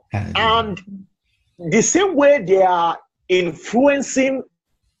Lord. Hallelujah. And the same way they are influencing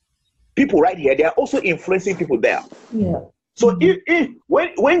people right here, they are also influencing people there. So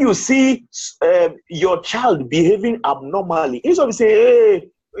when you see your child behaving abnormally, instead of saying, "Hey,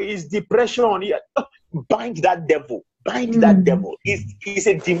 it's depression," bind that devil. Bind that devil. It's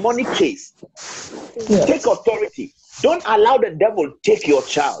a demonic case. Take authority. Don't allow the devil take your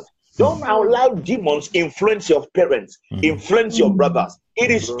child. Don't allow demons influence your parents, influence your brothers.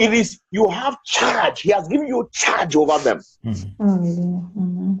 It is you have charge. He has given you charge over them.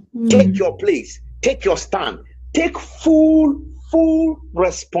 Take your place. Take your stand. Take full full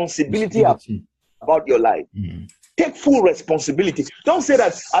responsibility about your life. Take full responsibility. Don't say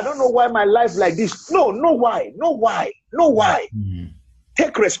that I don't know why my life like this. No, no why.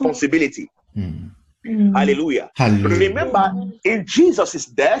 Take responsibility. Hallelujah. Remember, in Jesus'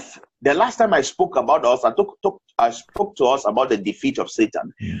 death, the last time I spoke about us, I spoke to us about the defeat of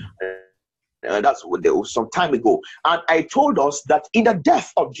Satan. That's what there was some time ago. And I told us that in the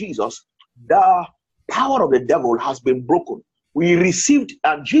death of Jesus, the power of the devil has been broken. We received,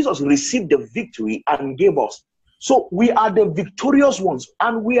 and Jesus received the victory and gave us. So we are the victorious ones,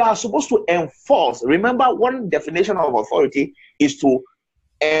 and we are supposed to enforce. Remember, one definition of authority is to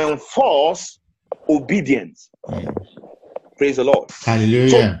enforce obedience. Praise the Lord. Hallelujah.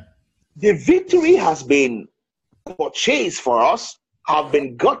 So the victory has been purchased for us, have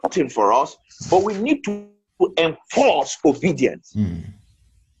been gotten for us, but we need to enforce obedience.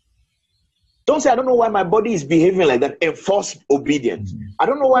 Don't say, I don't know why my body is behaving like that. Enforce obedience. I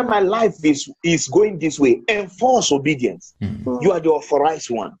don't know why my life is going this way. Enforce obedience. You are the authorized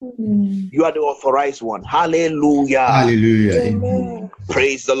one. You are the authorized one. Hallelujah. Hallelujah. Amen.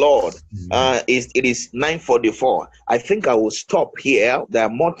 Praise the Lord. It is 9:44. I think I will stop here. There are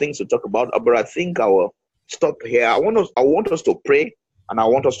more things to talk about, but I think I will stop here. I want us to pray, and I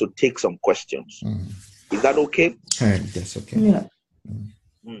want us to take some questions. Is that okay? That's okay. Yeah.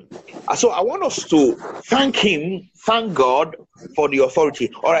 So I want us to thank God for the authority.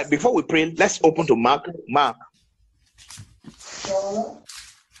 All right, before we pray, let's open to Mark.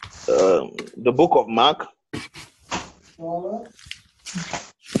 The book of Mark.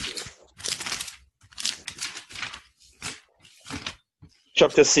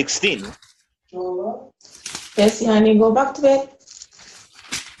 Chapter 16. Yes, honey, go back to bed.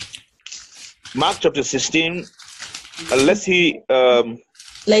 Mark chapter 16. Let's see.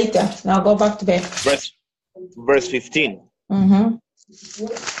 Later. Now go back to bed. Verse 15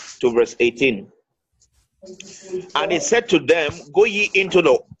 to verse 18. And he said to them, go ye into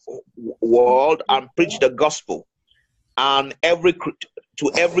the world and preach the gospel, and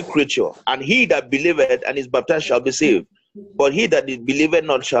to every creature. And he that believeth and is baptized shall be saved, but he that believeth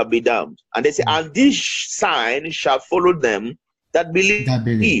not shall be damned. And they say, and this sign shall follow them that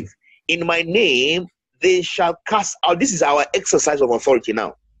believe. In my name they shall cast out. This is our exercise of authority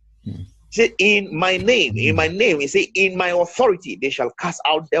now. He said, in my name, he said, in my authority they shall cast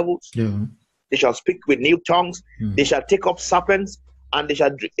out devils. They shall speak with new tongues. They shall take up serpents, and they shall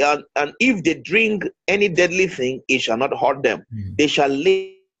and if they drink any deadly thing, it shall not hurt them. They shall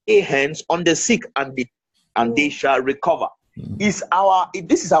lay hands on the sick, and they shall recover. This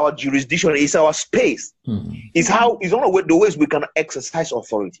is our jurisdiction. It's our space. It's one of the ways we can exercise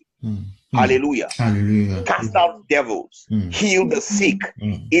authority. Hallelujah. Hallelujah. Cast out devils, heal the sick.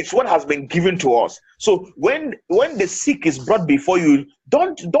 It's what has been given to us. So when the sick is brought before you,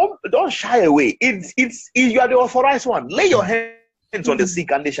 don't shy away. You are the authorized one. Lay your hands on the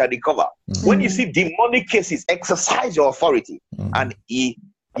sick and they shall recover. When you see demonic cases, exercise your authority, and you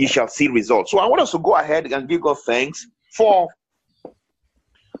shall see results. So I want us to go ahead and give God thanks for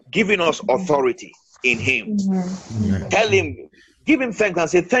giving us authority in Him. Tell Him, give Him thanks and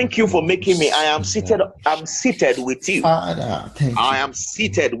say, thank you for making me. I'm seated with you. Father, thank you. I am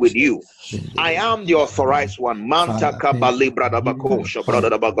seated with you. I am the authorized one. Father, thank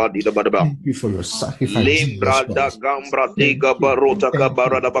you for your sacrifice.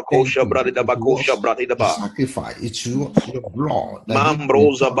 Sacrifice. It's your blood. And the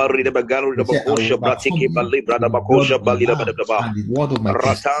word of my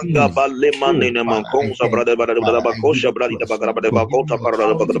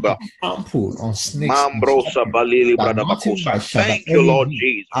Thank you, Lord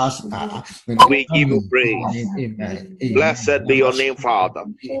Jesus. We give you praise. Amen. Blessed be your name, Father.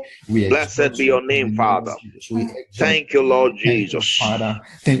 Blessed be your name, Father. Thank you, Lord Jesus. Father,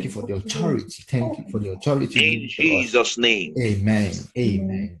 thank you for the authority. Thank you for the authority. In Jesus' name. Amen.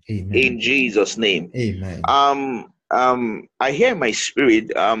 Amen. Amen. In Jesus' name. Amen. I hear in my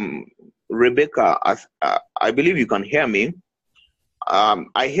spirit, Rebecca, I believe you can hear me.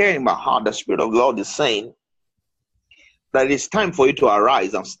 I hear in my heart the Spirit of the Lord is saying that it's time for you to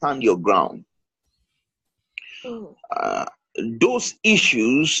arise and stand your ground. Those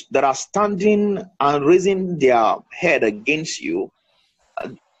issues that are standing and raising their head against you,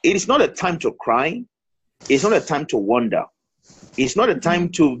 it is not a time to cry. It's not a time to wonder. It's not a time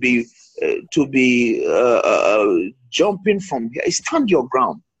to be jumping from here. Stand your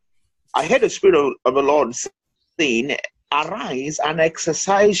ground. I heard the Spirit of the Lord saying, arise and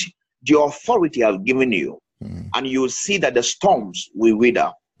exercise the authority I've given you, and you'll see that the storms will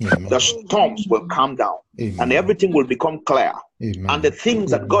wither. Amen. The storms will calm down. Amen. And everything will become clear. Amen. And the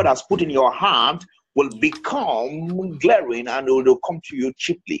things that God has put in your heart will become glaring and will come to you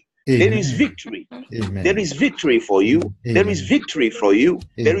cheaply. Amen. There is victory. Amen. There is victory for you. Amen. There is victory for you.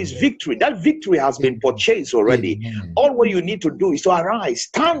 There is victory. That victory has been purchased already. Amen. All what you need to do is to arise.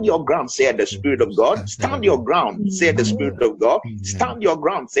 Stand your ground, said the Spirit of God. Stand your ground, said the Spirit of God. Stand your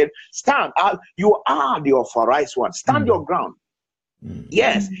ground, said, stand. You are the authorized one. Stand your ground.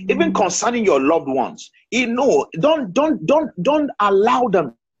 Yes, even concerning your loved ones, don't allow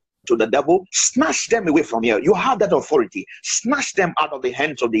them to the devil. Snatch them away from here. You have that authority. Snatch them out of the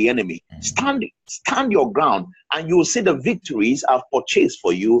hands of the enemy. Stand your ground, and you will see the victories I've purchased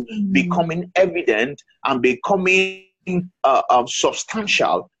for you becoming evident and becoming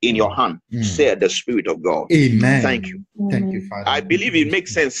substantial in your hand, said the Spirit of God. Amen. Thank you. Thank you, Father. I believe it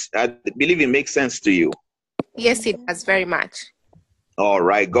makes sense. I believe it makes sense to you. Yes, it does very much. All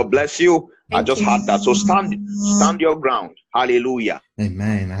right. God bless you. I just heard that. So stand your ground. Hallelujah.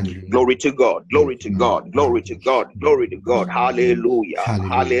 Amen. Hallelujah. Glory to God. Glory to God. Glory to God. Glory to God. Hallelujah.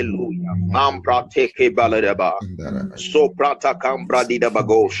 Hallelujah. Mamprateke baladaba. So prata kambradida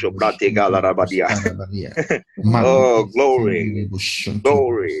bagosho prate galarabadia. Oh, glory.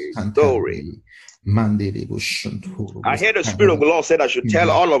 Glory. Glory. I hear the Spirit of the Lord said I should tell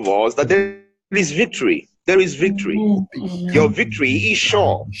all of us that there is victory. There is victory. Your victory is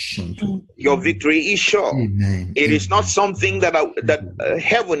sure. Your victory is sure. It is not something that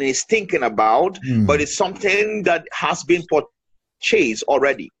heaven is thinking about, but it's something that has been purchased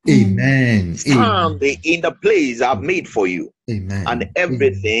already. Amen. Stand in the place I've made for you. Amen. And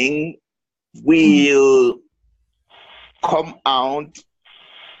everything will come out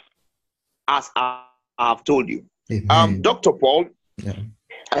as I've told you. Amen. Dr. Paul, Yeah.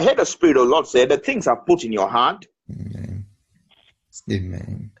 I heard the Spirit of the Lord say, the things I've put in your heart, Amen.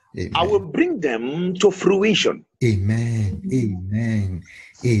 Amen. Amen. I will bring them to fruition. Amen. Amen.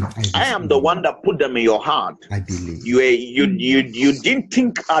 Amen. I am the one that put them in your heart. I believe. You didn't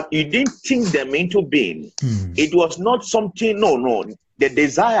think them into being. It was not something. No. The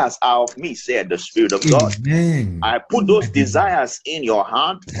desires are of me, said the Spirit of God. Amen. I put those desires in your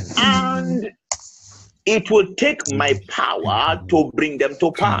heart, and it will take my power to bring them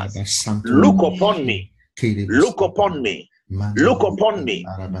to pass. Look upon me. Look upon me. Look upon me.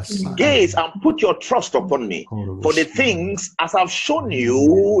 Gaze and put your trust upon me. For the things as I've shown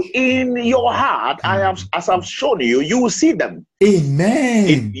you in your heart, as I've shown you, you will see them.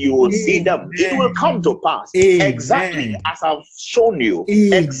 Amen. You will see them. It will come to pass. Exactly as I've shown you.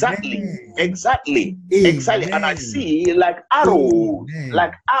 Exactly. And I see like arrows.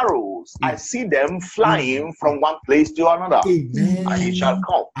 I see them flying from one place to another. And it shall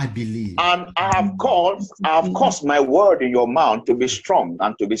come. I believe. And I have caused my word in your mouth to be strong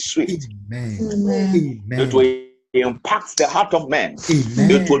and to be sweet. Amen. It will impact the heart of man.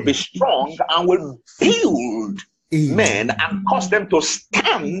 It will be strong and will build men and cause them to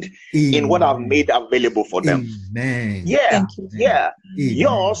stand in what I've made available for them. Amen. Yeah. Amen.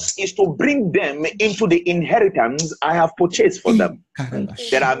 Yours is to bring them into the inheritance I have purchased for them.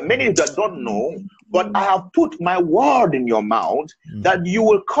 There are many that don't know, but I have put my word in your mouth that you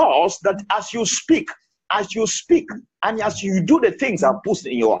will cause that as you speak, and as you do the things I've put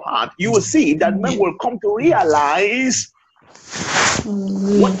in your heart, you will see that men will come to realize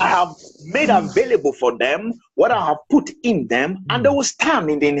what I have made available for them, what I have put in them, and they will stand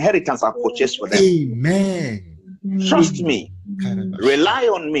in the inheritance I've purchased for them. Amen. Trust me, rely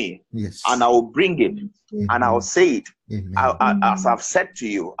on me, and I will bring it, and I will say it. As I've said to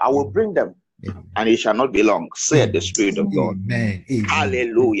you, I will bring them. And it shall not be long, said the Spirit of God. Amen.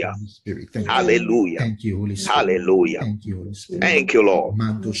 Hallelujah. Hallelujah. Thank you, Holy Spirit. Hallelujah. Thank you, Holy Spirit. Thank you, Lord.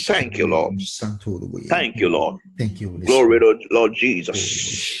 Thank you, Lord. Thank you, Lord. Thank you, Holy Glory Spirit. to Lord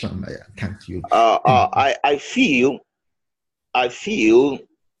Jesus. Thank you. I feel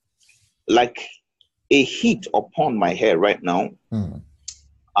like a heat upon my hair right now, and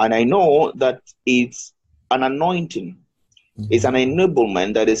I know that it's an anointing. It's an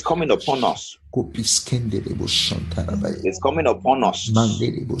enablement that is coming upon us. It's coming upon us.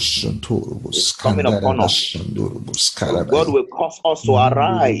 It's coming upon us. God will cause us to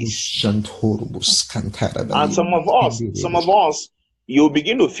arise. And some of us, you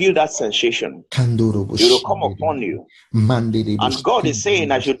begin to feel that sensation. It will come upon you. And God is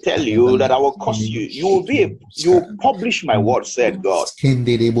saying, I should tell you that I will cause you. You will publish my word, said God.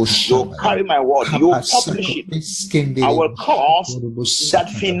 You'll carry my word. You will publish it. I will cause that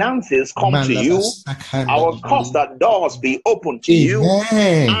finances come to you. I will cause that doors be open to you.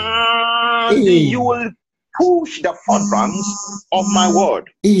 And you will push the furtherance of my word,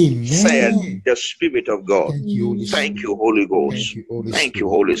 said Amen. the Spirit of God. Thank you, Holy Spirit. Thank you, Holy Ghost. Thank you, Holy Thank you, Spirit.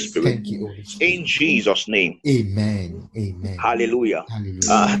 Holy Spirit. Thank you, Holy Spirit. In Jesus' name. Amen. Amen. Hallelujah.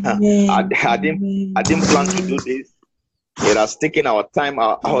 Hallelujah. I didn't plan to do this. It has taken our time.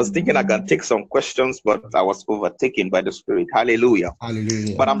 I was thinking I can take some questions, but I was overtaken by the Spirit. Hallelujah.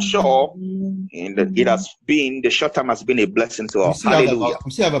 Hallelujah. But I'm sure the short time has been a blessing to us. Hallelujah.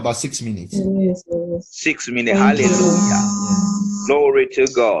 We still have about 6 minutes. 6 minutes. Hallelujah. Glory to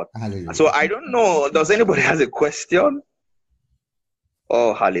God. Hallelujah. So I don't know. Does anybody has a question?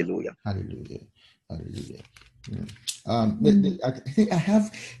 Oh, hallelujah. Hallelujah. Hallelujah. Yeah. I think I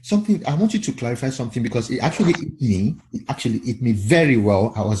have something. I want you to clarify something because it actually hit me. It actually hit me very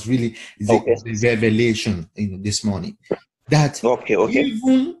well. I was really the revelation this morning that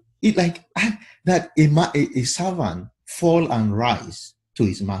even it like that a servant fall and rise to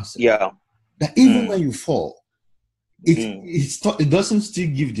his master. Yeah. That even when you fall, it doesn't still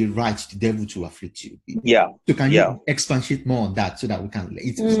give the right to the devil to afflict you. So can you expatiate more on that so that we can?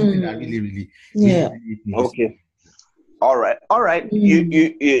 It's something that really okay. All right.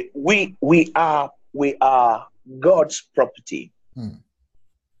 We are God's property,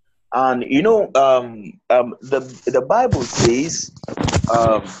 and you know, the Bible says,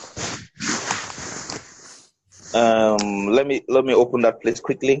 let me open that place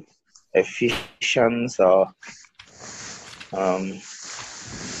quickly. Ephesians.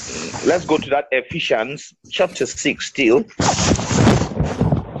 Let's go to that Ephesians chapter 6 still.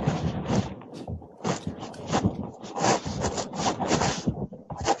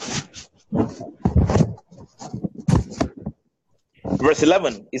 Verse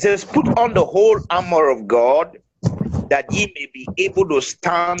 11, it says, put on the whole armor of God, that ye may be able to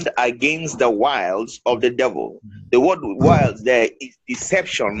stand against the wiles of the devil. The word wiles there is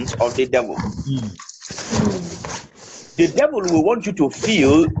deceptions of the devil. The devil will want you to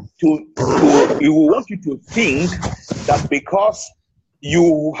feel, he will want you to think that because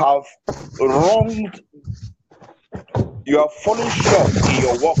you have wronged, you have fallen short in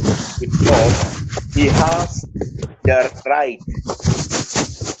your walk with God, he has the right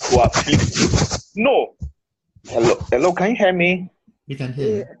to afflict you. No. Hello, can you hear me? We can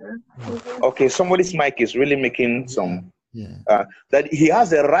hear you. Okay, somebody's mic is really making some that he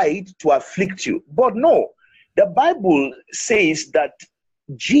has a right to afflict you. But no, the Bible says that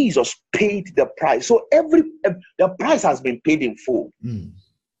Jesus paid the price. So the price has been paid in full.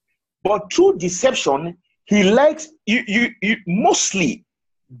 But through deception, he likes you mostly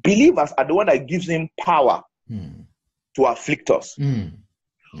believers are the one that gives him power to afflict us.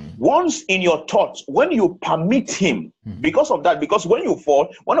 Once in your thoughts, when you permit him, because of that, because when you fall,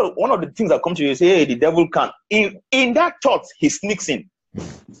 one of the things that come to you is, hey, the devil can't. In that thought, he sneaks in.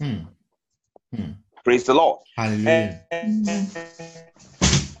 Praise the Lord. Hallelujah.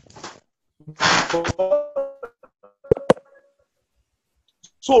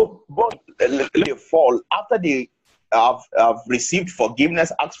 So, but they fall after they have received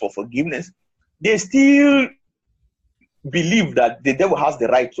forgiveness, asked for forgiveness, they still believe that the devil has the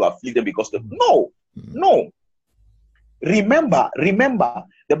right to afflict them because of no. Remember,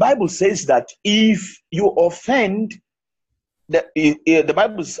 the Bible says that if you offend, the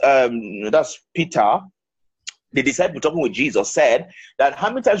Bible's that's Peter, the disciple talking with Jesus, said that how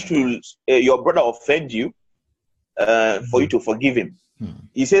many times should your brother offend you for you to forgive him?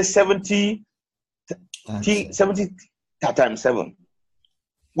 He says 70 times 7,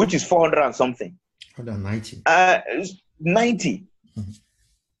 which is 400 and something. 190. 90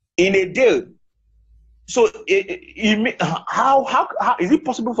 in a day. So how is it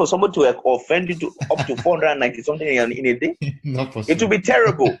possible for someone to offend you to up to 490 something in a day? Not possible. It will be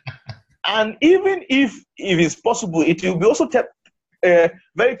terrible. And even if it's possible, it will be also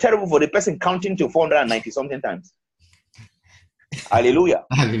very terrible for the person counting to 490 something times. Hallelujah.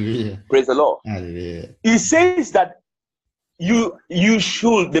 Hallelujah. Praise the Lord. Hallelujah. He says that you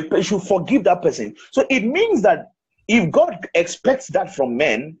should forgive that person. So it means that if God expects that from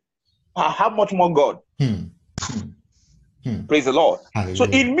men, how much more God? Praise the Lord. Hallelujah. So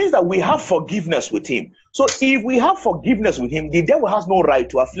it means that we have forgiveness with him. So if we have forgiveness with him, the devil has no right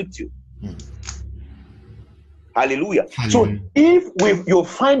to afflict you. Hallelujah. So if you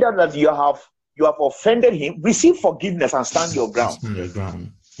find out that you have offended him, receive forgiveness and stand your ground.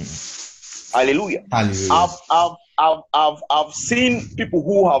 Hallelujah. Hallelujah. I've seen people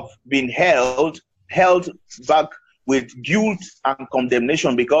who have been held back with guilt and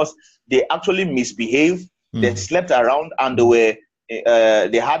condemnation because they actually misbehaved. They slept around and they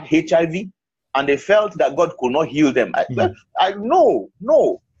had HIV and they felt that God could not heal them.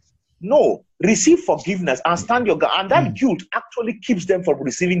 No. receive forgiveness and stand your ground. And that guilt actually keeps them from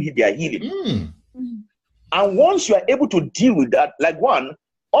receiving their healing. And once you are able to deal with that, like all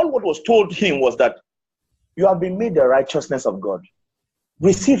what was told him was that you have been made the righteousness of God.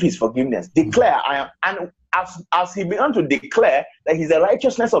 Receive his forgiveness. Declare, I am. And as he began to declare that he's the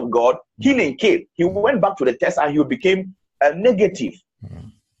righteousness of God, healing came. He went back to the test and he became negative.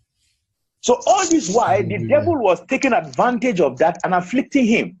 So all this why the devil was taking advantage of that and afflicting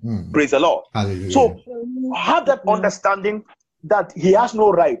him. Praise the Lord. Hallelujah. So have that understanding that he has no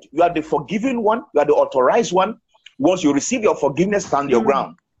right. You are the forgiven one. You are the authorized one. Once you receive your forgiveness, stand your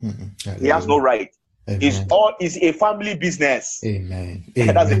ground. He has no right. Amen. It's a family business. Amen.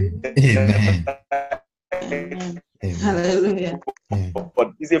 Amen. Amen. Amen. Amen. Hallelujah.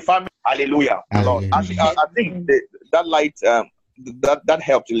 But it's a family. Hallelujah. Lord. I think that light that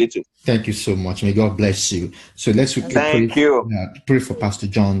helped a little. Thank you so much. May God bless you. So let's pray for Pastor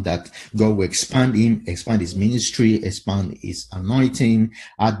John that God will expand him, expand his ministry, expand his anointing,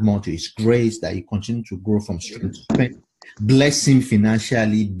 add more to his grace, that he continue to grow from strength to strength. Bless him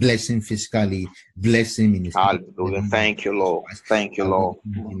financially, bless him physically, bless him in his Hallelujah. Thank you, Lord. Thank you, Lord.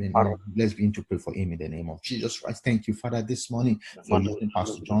 Let's begin to pray for him in the name of Jesus Christ. Thank you, Father, this morning for using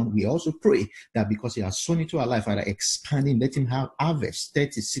Pastor John. We also pray that because he has sown into our life, Father, expand him, let him have harvest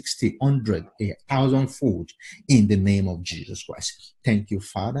 30, 60, 100, 1,000 fold in the name of Jesus Christ. Thank you,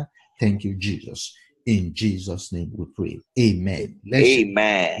 Father. Thank you, Jesus. In Jesus' name we pray. Amen.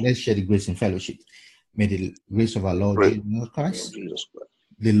 Let's share the grace and fellowship. May the grace of our Lord Jesus Christ,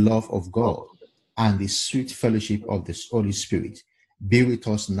 the love of God, and the sweet fellowship of the Holy Spirit be with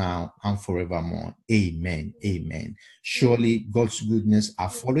us now and forevermore. Amen. Amen. Surely God's goodness are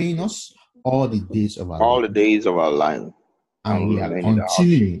following us all the days of our life. And we are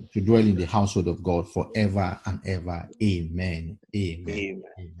continuing to dwell in the household of God forever and ever. Amen. Amen.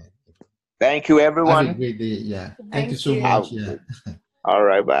 Amen. Thank you, everyone. Have a great day. Yeah. Thank you so much. Yeah. All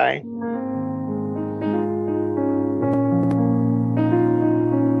right. Bye.